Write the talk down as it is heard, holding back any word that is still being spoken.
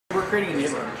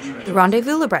The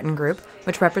Rendezvous LeBreton Group,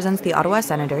 which represents the Ottawa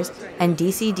Senators, and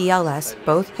DCDLS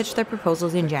both pitched their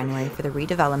proposals in January for the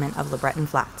redevelopment of LeBreton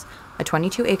Flats, a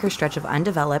 22-acre stretch of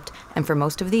undeveloped and, for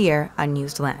most of the year,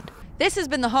 unused land. This has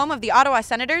been the home of the Ottawa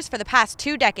Senators for the past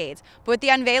 2 decades, but with the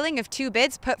unveiling of 2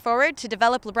 bids put forward to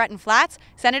develop LeBreton Flats,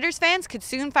 Senators fans could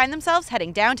soon find themselves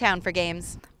heading downtown for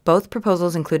games. Both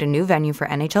proposals include a new venue for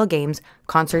NHL games,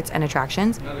 concerts and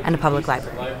attractions, and a public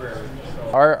library.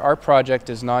 Our project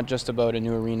is not just about a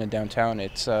new arena downtown.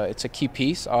 It's a key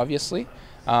piece, obviously,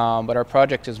 but our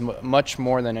project is much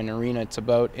more than an arena. It's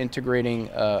about integrating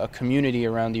a community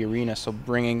around the arena, so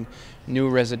bringing new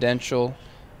residential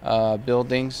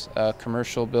buildings,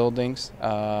 commercial buildings,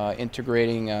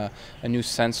 integrating a new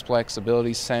Sensplex,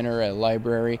 Ability Center, a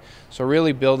library. So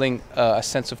really building a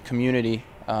sense of community,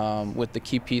 with the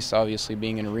key piece obviously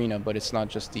being an arena, but it's not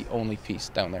just the only piece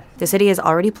down there. The city has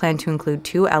already planned to include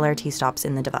 2 LRT stops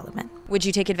in the development. Would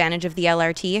you take advantage of the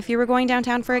LRT if you were going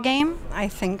downtown for a game? I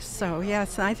think so,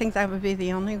 yes. I think that would be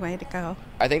the only way to go.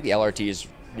 I think the LRT is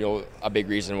a big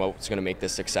reason what's going to make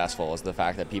this successful is the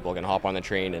fact that people can hop on the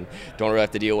train and don't really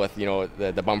have to deal with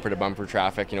the bumper-to-bumper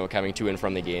traffic coming to and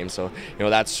from the game. So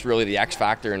that's really the X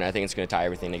factor, and I think it's going to tie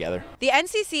everything together. The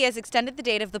NCC has extended the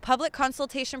date of the public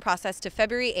consultation process to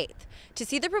February 8th. To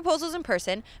see the proposals in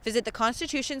person, visit the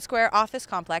Constitution Square office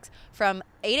complex from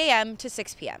 8 a.m. to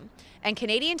 6 p.m. and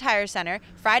Canadian Tire Centre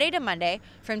Friday to Monday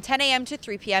from 10 a.m. to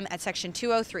 3 p.m. at Section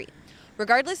 203.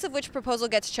 Regardless of which proposal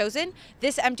gets chosen,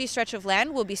 this empty stretch of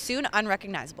land will be soon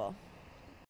unrecognizable.